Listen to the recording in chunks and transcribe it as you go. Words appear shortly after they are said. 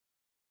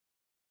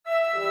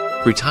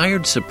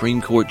Retired Supreme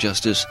Court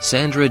Justice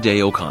Sandra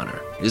Day O'Connor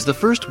is the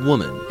first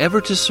woman ever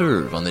to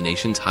serve on the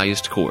nation's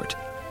highest court.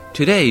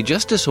 Today,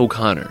 Justice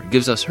O'Connor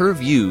gives us her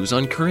views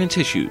on current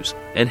issues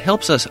and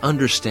helps us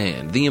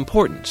understand the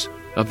importance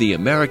of the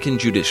American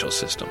judicial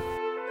system.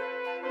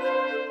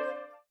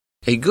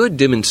 A good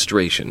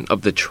demonstration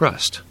of the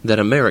trust that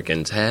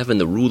Americans have in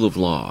the rule of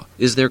law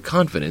is their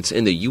confidence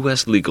in the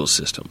U.S. legal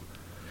system.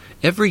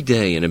 Every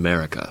day in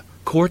America,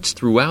 courts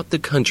throughout the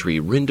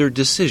country render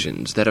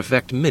decisions that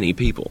affect many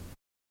people.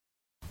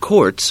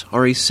 Courts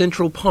are a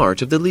central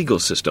part of the legal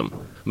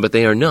system, but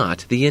they are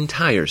not the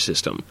entire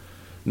system.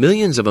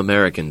 Millions of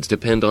Americans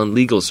depend on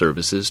legal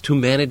services to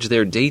manage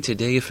their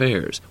day-to-day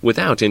affairs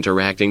without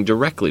interacting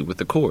directly with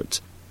the courts.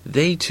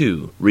 They,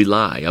 too,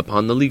 rely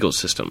upon the legal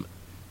system.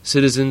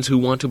 Citizens who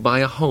want to buy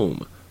a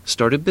home,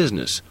 start a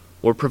business,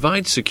 or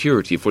provide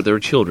security for their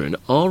children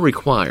all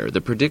require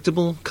the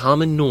predictable,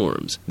 common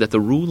norms that the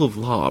rule of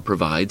law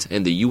provides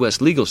and the U.S.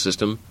 legal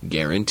system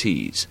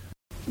guarantees.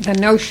 The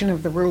notion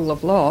of the rule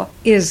of law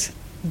is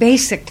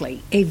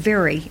basically a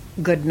very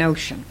good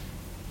notion.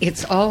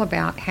 It's all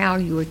about how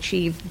you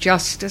achieve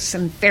justice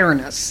and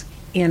fairness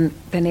in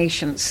the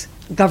nation's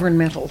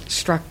governmental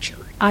structure.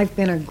 I've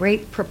been a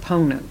great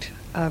proponent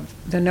of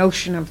the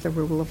notion of the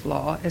rule of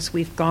law as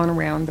we've gone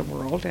around the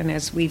world and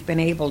as we've been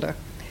able to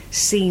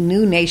see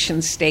new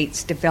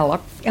nation-states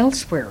develop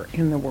elsewhere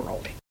in the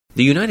world.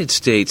 The United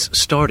States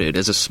started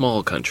as a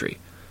small country.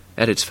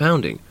 At its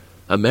founding,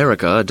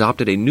 America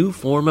adopted a new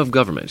form of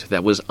government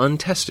that was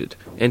untested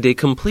and a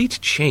complete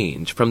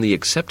change from the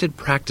accepted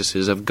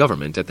practices of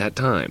government at that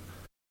time.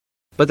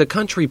 But the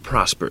country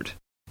prospered.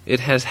 It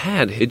has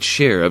had its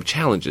share of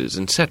challenges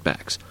and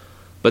setbacks,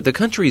 but the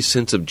country's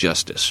sense of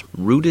justice,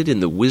 rooted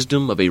in the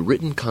wisdom of a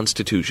written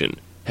constitution,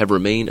 have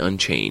remained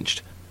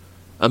unchanged.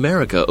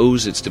 America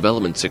owes its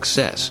development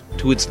success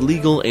to its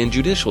legal and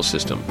judicial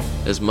system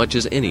as much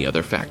as any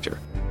other factor.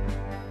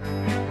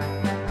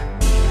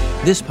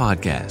 This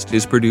podcast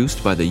is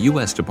produced by the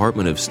U.S.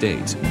 Department of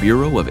State's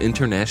Bureau of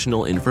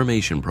International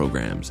Information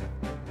Programs.